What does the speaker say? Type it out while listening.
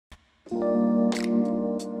What's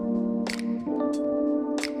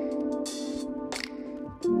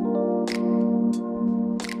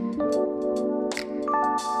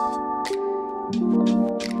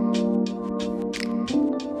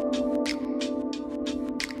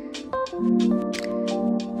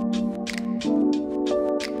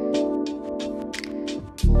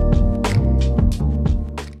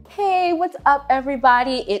up,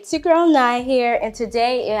 everybody? It's your girl Nye here, and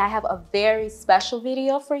today I have a very special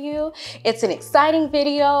video for you. It's an exciting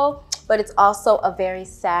video, but it's also a very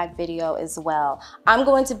sad video as well. I'm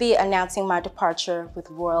going to be announcing my departure with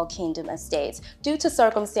Royal Kingdom Estates due to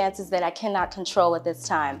circumstances that I cannot control at this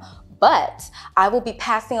time. But I will be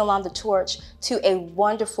passing along the torch to a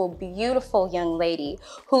wonderful, beautiful young lady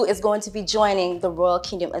who is going to be joining the Royal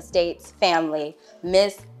Kingdom Estates family,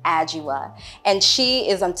 Miss Adjua. And she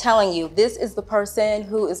is, I'm telling you, this is the person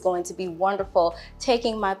who is going to be wonderful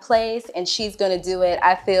taking my place, and she's going to do it,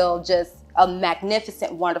 I feel, just a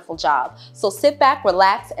magnificent, wonderful job. So sit back,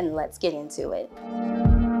 relax, and let's get into it.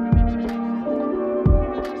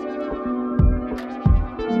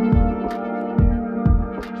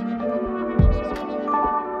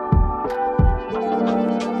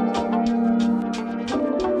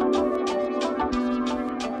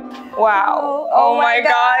 Wow. Oh my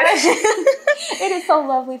gosh. It is so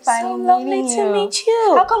lovely finally meeting you. So lovely to meet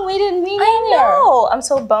you. How come we didn't meet I know. I'm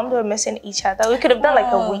so bummed we're missing each other. We could have done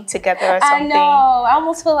like a week together or something. I know. I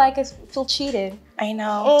almost feel like I feel cheated. I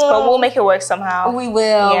know. But we'll make it work somehow. We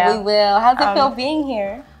will. Yeah. We will. How's it feel being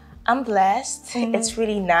here? I'm blessed. It's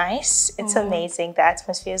really nice. It's amazing. The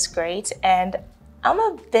atmosphere is great. And I'm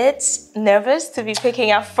a bit nervous to be picking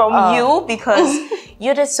up from you because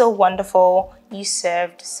you did so wonderful. You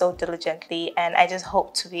served so diligently, and I just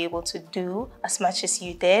hope to be able to do as much as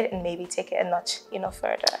you did and maybe take it a notch,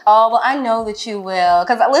 further. Oh, well, I know that you will.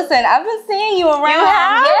 Because listen, I've been seeing you around. You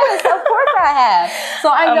have? Yes, of course I have. So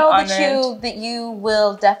I know that you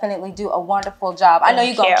will definitely do a wonderful job. I know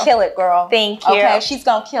you're going to kill it, girl. Thank you. Okay, she's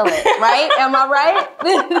going to kill it, right? Am I right?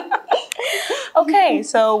 Okay,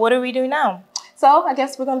 so what do we do now? So I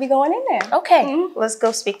guess we're going to be going in there. Okay, let's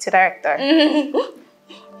go speak to the director.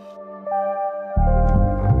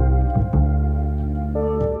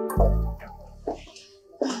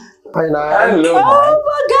 Hi, Nye. Hello. Oh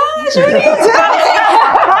my gosh, what are you doing?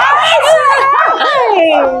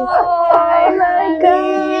 Oh my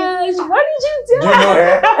gosh, what did you do? Do you know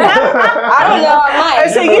her? I don't know, I might. I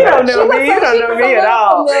say you don't know me, you don't know me at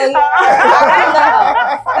all. I don't know.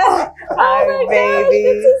 Hi, baby.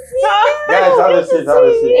 Good to see you. Guys, have a seat, have a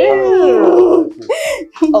seat.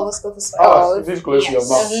 Oh, let's go this way. Oh, this close to your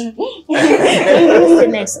mouth. Sit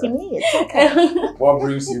next to me. It's okay. What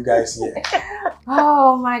brings you guys here?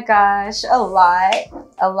 Oh my gosh, a lot.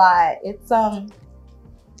 It's of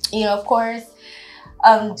course,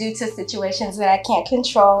 due to situations that I can't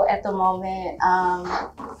control at the moment, I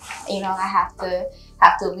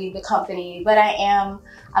have to leave the company. But I'm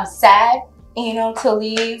sad, to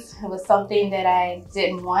leave. It was something that I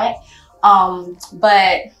didn't want.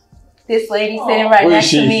 But this lady sitting right next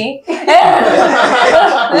to me.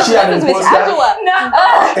 Is she an imposter? No.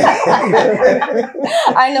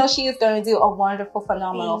 I know she is going to do a wonderful,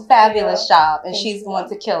 phenomenal, fabulous job, and she's going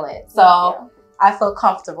to kill it. So I feel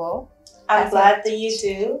comfortable. I'm glad that you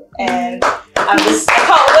do, and I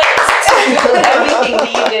can't wait to do everything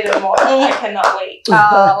that you did and more. I cannot wait.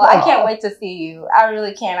 Well, I can't wait to see you. I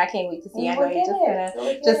really can. I can't wait to see you. I know you're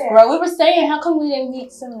just gonna grow. We were saying, how come we didn't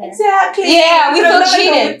meet sooner? Exactly. Yeah, we feel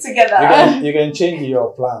cheated together. You can change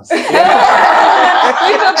your plans. We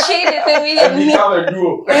feel cheated that we didn't meet. Become a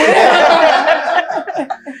duo.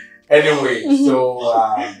 Anyway, so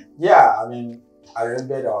I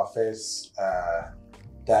remember our first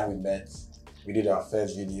time we met. We did our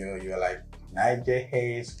first video. You were like, Niger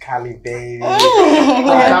Hayes, Cali baby.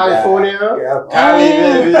 California. Yeah, Cali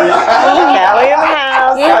baby. Cali in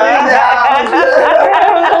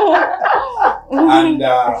the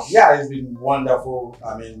house. And it's been wonderful.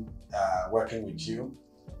 Working with you.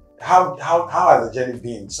 How has the journey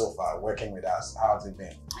been so far, working with us? How has it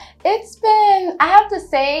been? It's been, I have to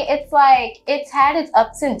say, it's had its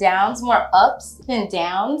ups and downs, more ups than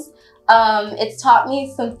downs. It's taught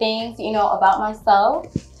me some things, about myself.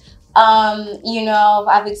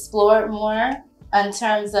 I've explored more in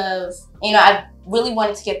terms of, I really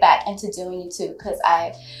wanted to get back into doing YouTube because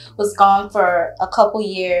I was gone for a couple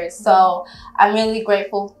years. So I'm really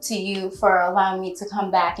grateful to you for allowing me to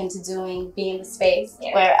come back into being the space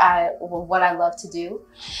where what I love to do.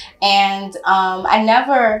 And I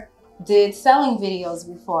never did selling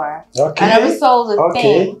videos before. Okay. I never sold a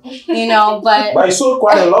thing, you know, but you sold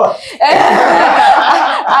quite a lot.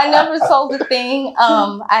 I never sold a thing.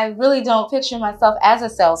 I really don't picture myself as a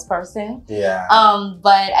salesperson. Yeah.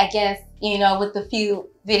 But I guess, you know, with the few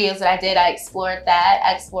videos that I did, I explored that.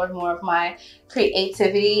 I explored more of my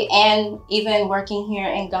creativity, and even working here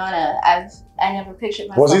in Ghana, I never pictured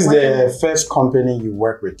myself. Was this the with. first company you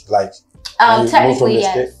worked with? Like, technically,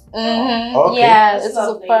 yes. Okay. Yeah, this is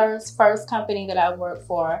the first company that I worked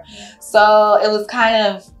for. So it was kind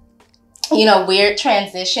of, you know, weird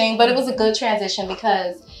transition, but it was a good transition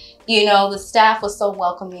because, you know, the staff was so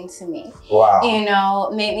welcoming to me. Wow. You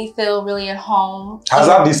know, made me feel really at home. Has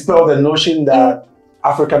that dispelled the notion that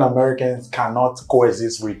African Americans cannot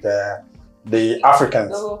coexist with the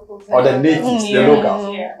Africans or the natives, the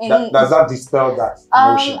locals? Yeah. Does that dispel that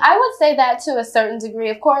notion? I would say that to a certain degree.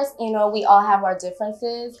 Of course, you know, we all have our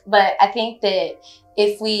differences, but I think that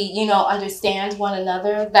if we, you know, understand one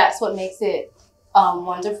another, that's what makes it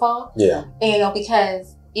wonderful. Yeah. You know,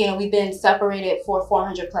 because, you know, we've been separated for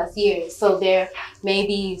 400 plus years. So there may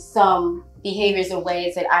be some behaviors or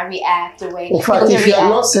ways that I react or ways. In fact, if you have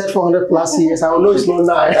not said 400 plus years, I will know it's not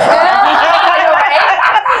 9. You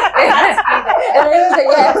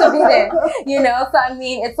have to be there, you know. So I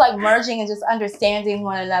mean, it's like merging and just understanding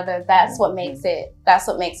one another. That's what makes it. That's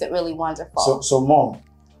what makes it really wonderful. So Mom.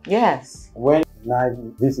 Yes. When I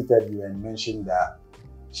visited you and mentioned that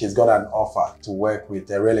she's got an offer to work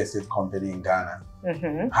with a real estate company in Ghana,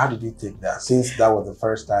 how did you take that? Since that was the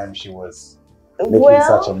first time she was making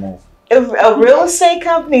such a move. A real estate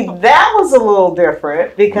company, that was a little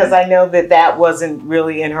different because I know that that wasn't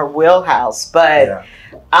really in her wheelhouse. But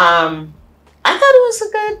I thought it was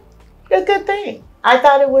a good thing. I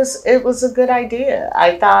thought it was a good idea.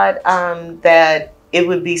 I thought that it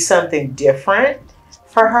would be something different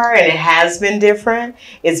for her, and it has been different.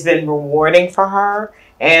 It's been rewarding for her,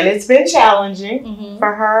 and it's been challenging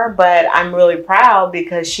for her. But I'm really proud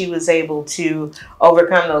because she was able to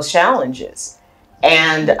overcome those challenges.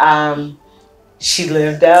 And she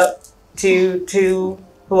lived up to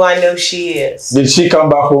who I know she is. Did she come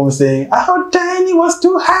back home saying, "Oh, Danny was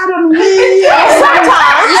too hard on me"?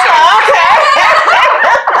 Sometimes.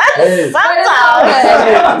 Hey. Sometimes.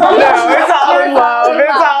 No, it's all in love.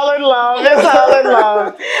 It's all in love. It's all in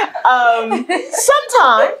love.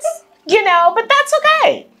 Sometimes, you know, but that's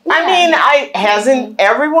okay. Yeah. I mean, hasn't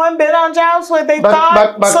everyone been on jobs where they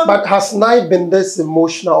thought? But has Nai been this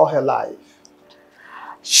emotional all her life?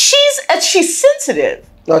 She's sensitive.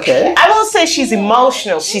 Okay. I won't say she's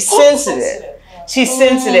emotional. She's sensitive. She's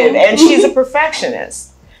sensitive, and she's a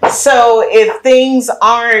perfectionist. So if things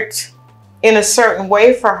aren't in a certain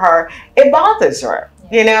way for her, it bothers her.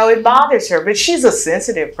 You know, it bothers her. But she's a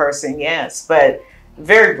sensitive person, yes. But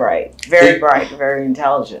very bright, very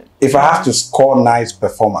intelligent. If I have to score Nai's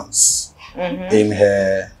performance in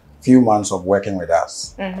her few months of working with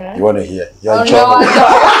us, you want to hear? You're in trouble. No,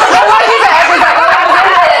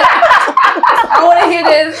 I want to hear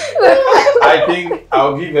this. I think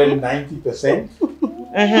I'll give her 90%.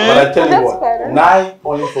 But I tell you what, Nai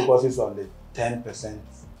only focuses on the 10%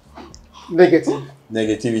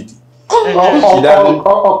 negativity.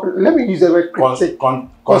 Let me use the word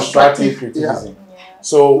constructive criticism. Yeah.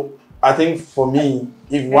 So I think for me,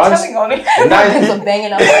 if once 90,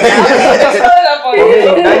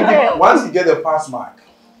 once you get a pass mark,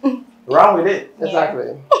 run with it.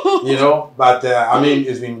 Exactly. You know, but I mean,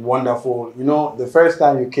 it's been wonderful. You know, the first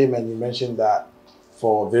time you came and you mentioned that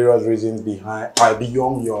for various reasons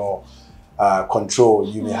beyond your control,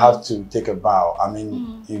 you may have to take a bow. I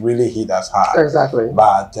mean, it really hit us hard. Exactly.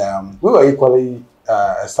 But we were equally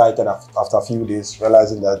excited after a few days,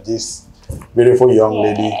 realizing that this beautiful young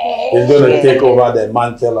lady is going to take over the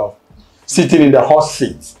mantle of sitting in the hot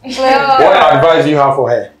seat. What advice do you have for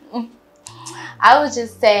her? I would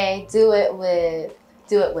just say do it with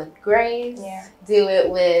grace. Yeah. Do it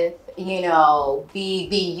with, you know, be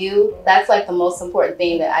you. That's like the most important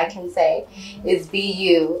thing that I can say is be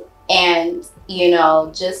you, and you know,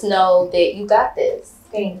 just know that you got this.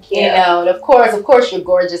 Thank you. You know, and of course you're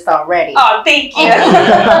gorgeous already. Oh, thank you.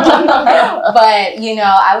 But you know,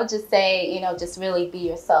 I would just say, you know, just really be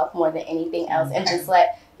yourself more than anything else, and just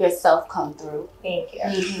let yourself come through. Thank you.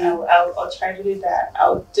 I'll try to do that.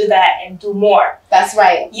 I'll do that and do more. That's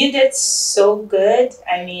right. You did so good.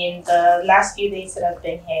 I mean, the last few days that I've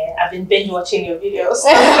been here, I've been binge watching your videos.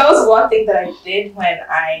 That was one thing that I did when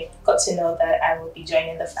I got to know that I would be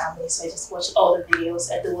joining the family. So I just watched all the videos,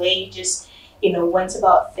 and the way you just you know, went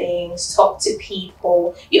about things, talked to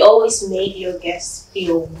people. You always made your guests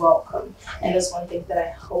feel welcome. And that's one thing that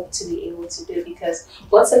I hope to be able to do, because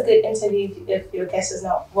what's a good interview if your guest is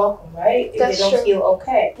not welcome, right? If That's they don't true. feel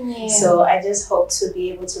okay. Yeah. So I just hope to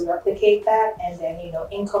be able to replicate that and then, you know,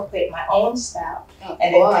 incorporate my own style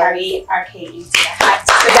and then carry RKE to the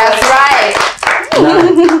heights. That's right.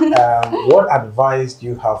 Now, what advice do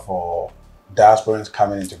you have for diasporans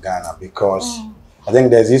coming into Ghana? Because I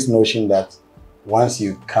think there's this notion that once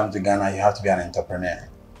you come to Ghana, you have to be an entrepreneur.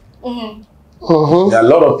 Mm-hmm. There are a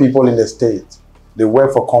lot of people in the States, they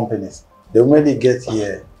work for companies. Then when they get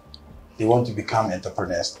here, they want to become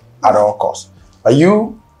entrepreneurs at all costs. But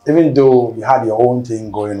you, even though you had your own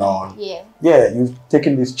thing going on, you've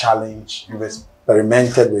taken this challenge, you've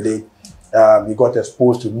experimented with it, you got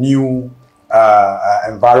exposed to new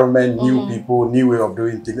environment, new people, new way of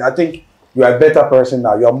doing things. I think you are a better person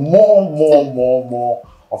now. You are more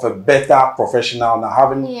of a better professional now,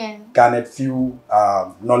 having garnered few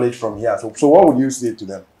knowledge from here. So what would you say to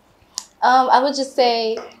them? I would just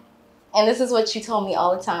say, and this is what you told me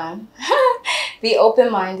all the time, be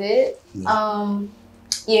open-minded.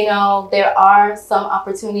 You know, there are some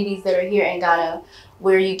opportunities that are here in Ghana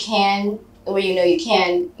where you can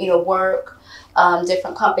work.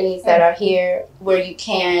 Different companies that are here where you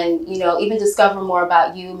can, you know, even discover more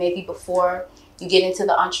about you maybe before you get into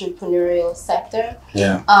the entrepreneurial sector.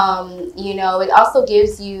 Yeah. You know, it also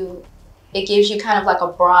gives you kind of like a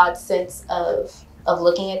broad sense of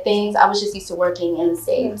looking at things. I was just used to working in the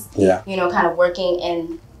States. Yeah. You know, kind of working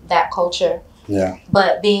in that culture. Yeah.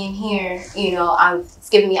 But being here, you know, it's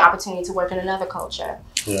given me opportunity to work in another culture.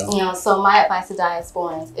 Yeah. You know, so my advice to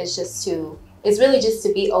diasporans is it's really just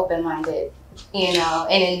to be open-minded, you know,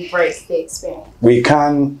 and embrace the experience. We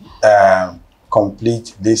can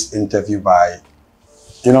complete this interview by,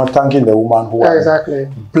 you know, thanking the woman who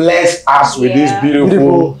blessed us with this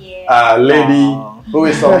beautiful lady who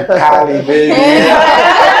is from Cali, baby.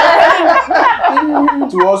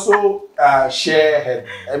 To also share her,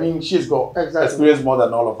 I mean, she's got experience more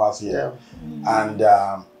than all of us here. And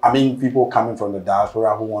I mean, people coming from the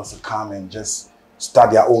diaspora who wants to come and just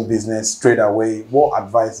start their own business straight away. What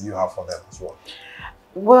advice do you have for them as well?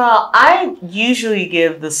 Well, I usually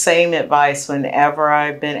give the same advice whenever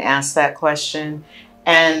I've been asked that question,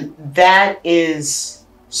 and that is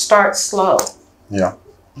start slow. Yeah.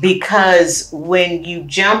 Because when you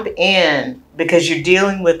jump in, because you're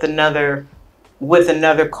dealing with another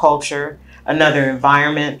culture, another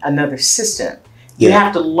environment, another system, you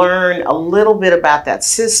have to learn a little bit about that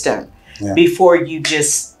system before you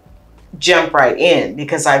just jump right in,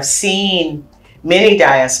 because I've seen many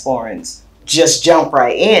diasporans just jump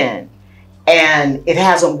right in and it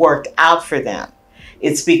hasn't worked out for them.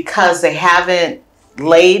 It's because they haven't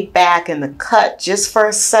laid back in the cut just for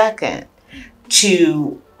a second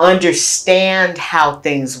to understand how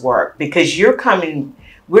things work, because we're coming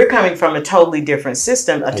from a totally different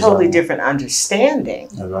system, a totally different understanding.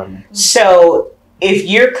 So if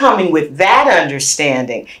you're coming with that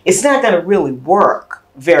understanding, it's not going to really work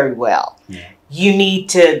very well. You need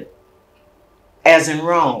to, as in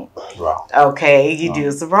Rome, okay, you do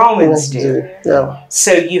as the Romans do.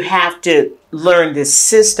 So you have to learn this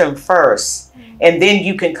system first, and then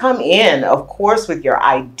you can come in, of course, with your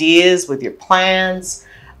ideas, with your plans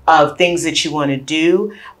of things that you want to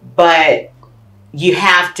do, but you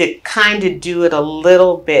have to kind of do it a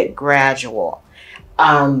little bit gradual,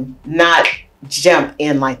 not jump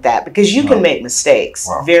in like that, because you can make mistakes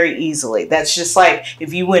very easily. That's just like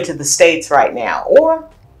if you went to the States right now, or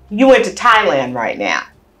you went to Thailand right now.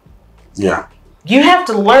 Yeah. You have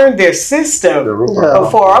to learn their system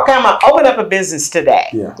before, okay, I'm going to open up a business today.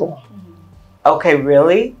 Yeah. Okay,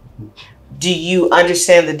 really? Do you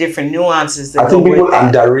understand the different nuances that I think people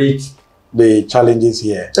underrate the challenges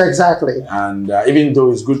here. Exactly. And even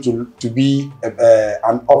though it's good to be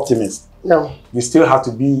an optimist, you still have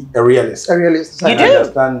to be a realist. A realist. You do.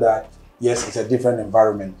 Understand that, yes, it's a different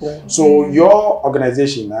environment. So your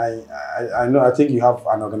organization, I think you have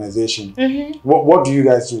an organization. What do you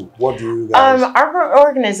guys do? What do you guys? Our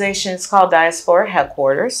organization is called Diaspora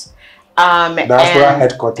Headquarters. Diaspora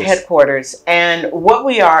Headquarters. And what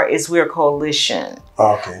we are is we're a coalition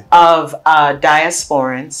of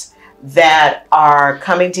diasporans that are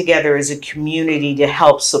coming together as a community to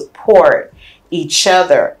help support each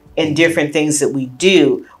other in different things that we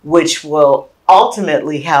do, which will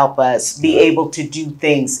ultimately help us be able to do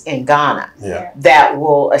things in Ghana that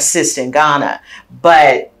will assist in Ghana.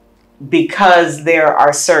 But because there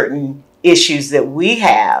are certain issues that we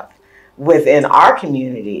have within our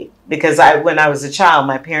community, because when I was a child,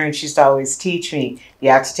 my parents used to always teach me, you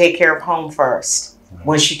have to take care of home first.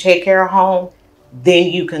 Once you take care of home,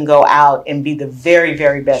 then you can go out and be the very,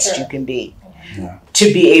 very best you can be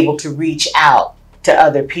to be able to reach out to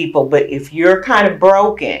other people. But if you're kind of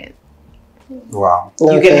broken,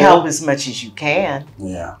 you can help as much as you can,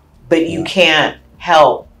 but you can't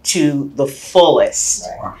help to the fullest.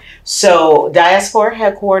 So Diaspora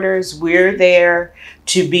headquarters, we're there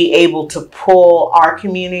to be able to pull our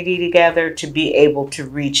community together, to be able to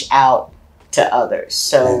reach out to others.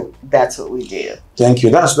 So that's what we do. Thank you.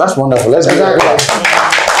 That's wonderful. Let's give it a clap.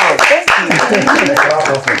 Thank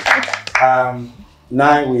you.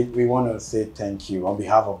 Now we want to say thank you on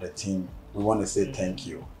behalf of the team. We want to say thank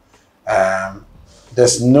you.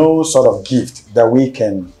 There's no sort of gift that we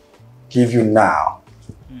can give you now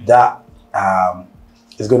that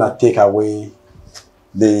is going to take away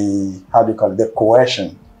the, how do you call it, the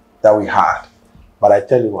coercion that we had. But I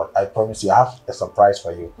tell you what, I promise you, I have a surprise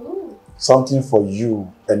for you. Ooh. Something for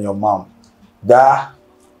you and your mom that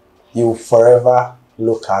you forever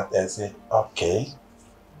look at and say, okay,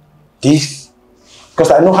 this,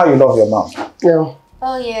 because I know how you love your mom. Yeah.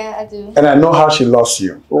 Oh yeah, I do. And I know how she loves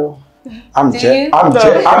you. Yeah. I'm Do jealous. you? I'm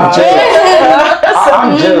jealous. I'm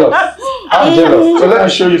jealous. I'm jealous. So let me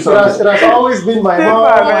show you something. It has always been my mom.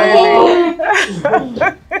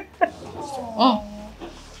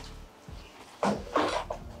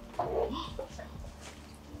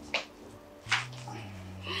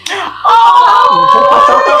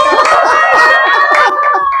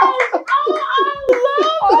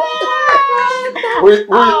 Who is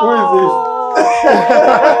this?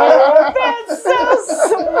 That's so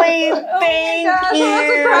sweet. Thank you.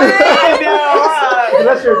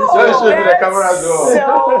 Let's show you the camera as well. So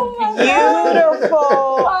beautiful.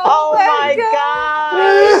 Oh my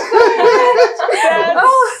gosh.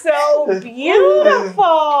 That's so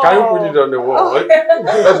beautiful. Can you put it on the wall?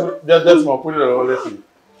 That's more. Put it on the wall. Let's see.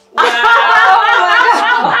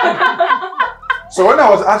 So when I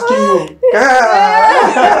was asking you,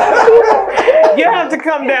 you have to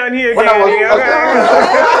come down here, when Daddy.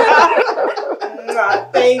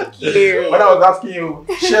 Thank you. When I was asking you,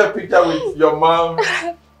 share a picture with your mom,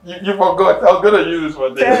 you forgot. I was gonna use for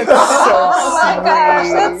this. That's so Oh my gosh,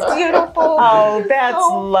 that's beautiful. Oh, that's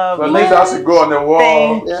lovely. So this has to go on the wall.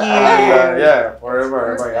 Thank you. Yeah,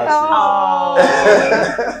 forever. It has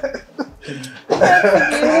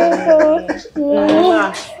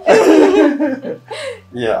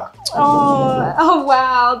yeah. Oh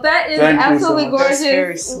wow, that is Thank you so absolutely much. gorgeous. That's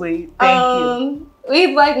very sweet. Thank you.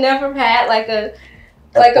 We've like never had like a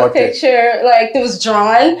portrait. picture like that was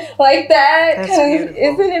drawn like that. That's beautiful.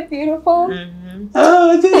 Isn't it beautiful? Mm-hmm.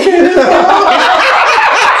 Oh, thank you. Oh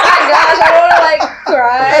my gosh, I want to like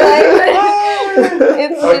cry. Like,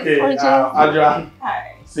 it's Okay, gorgeous. Adra,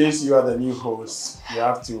 Hi. since you are the new host, you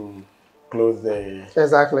have to close the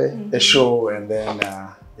Exactly. show and then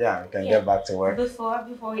we can get back to work. Before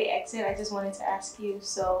we exit, I just wanted to ask you,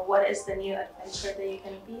 so what is the new adventure that you're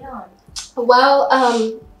going to be on? Well,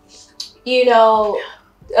 you know,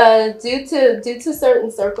 due to certain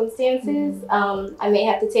circumstances, I may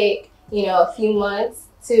have to take, you know, a few months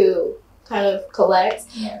to kind of collect.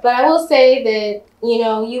 Yeah. But I will say that, you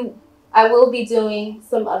know, I will be doing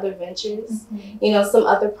some other ventures, you know, some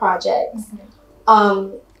other projects,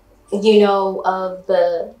 you know, of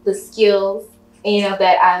the skills, you know,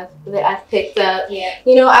 that I've picked up. Yeah.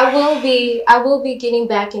 You know, I will be getting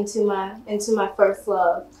back into my first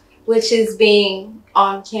love, which is being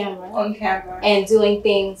on camera and doing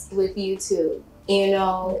things with YouTube, you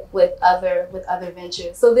know, with other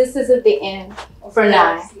ventures. So this isn't the end for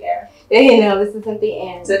now. Yeah. You know, this isn't the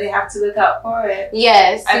end. So they have to look out for it.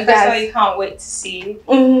 Yes, I you guys. can't wait to see.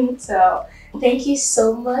 Mhm. So thank you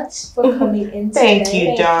so much for coming in Thank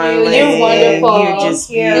today. you, darling. You're wonderful. You're just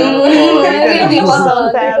Yeah. beautiful. Mhm. You're gonna be You're so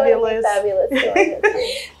welcome. fabulous.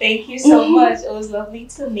 Thank you so much. It was lovely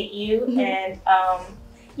to meet you. And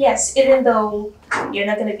yes, even though you're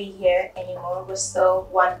not going to be here anymore, we're still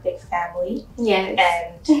one big family. Yes.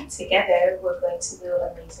 And together, we're going to do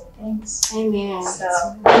amazing things. Amen. So,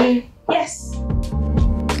 yes.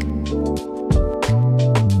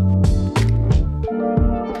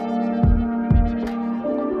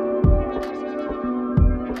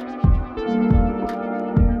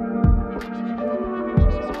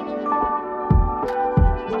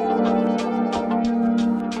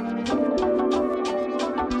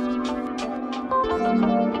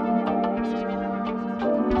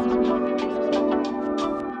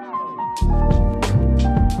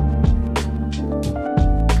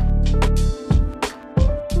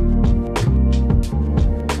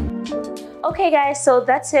 Okay guys, so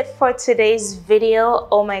that's it for today's video.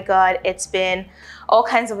 Oh my god, it's been all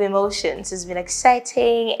kinds of emotions. It's been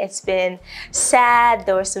exciting, it's been sad,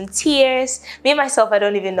 there were some tears. Me myself, I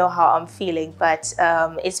don't even know how I'm feeling, but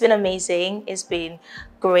it's been amazing. It's been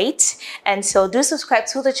great. And so do subscribe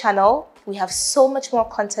to the channel. We have so much more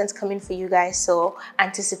content coming for you guys, so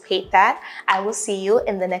anticipate that. I will see you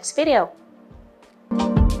in the next video.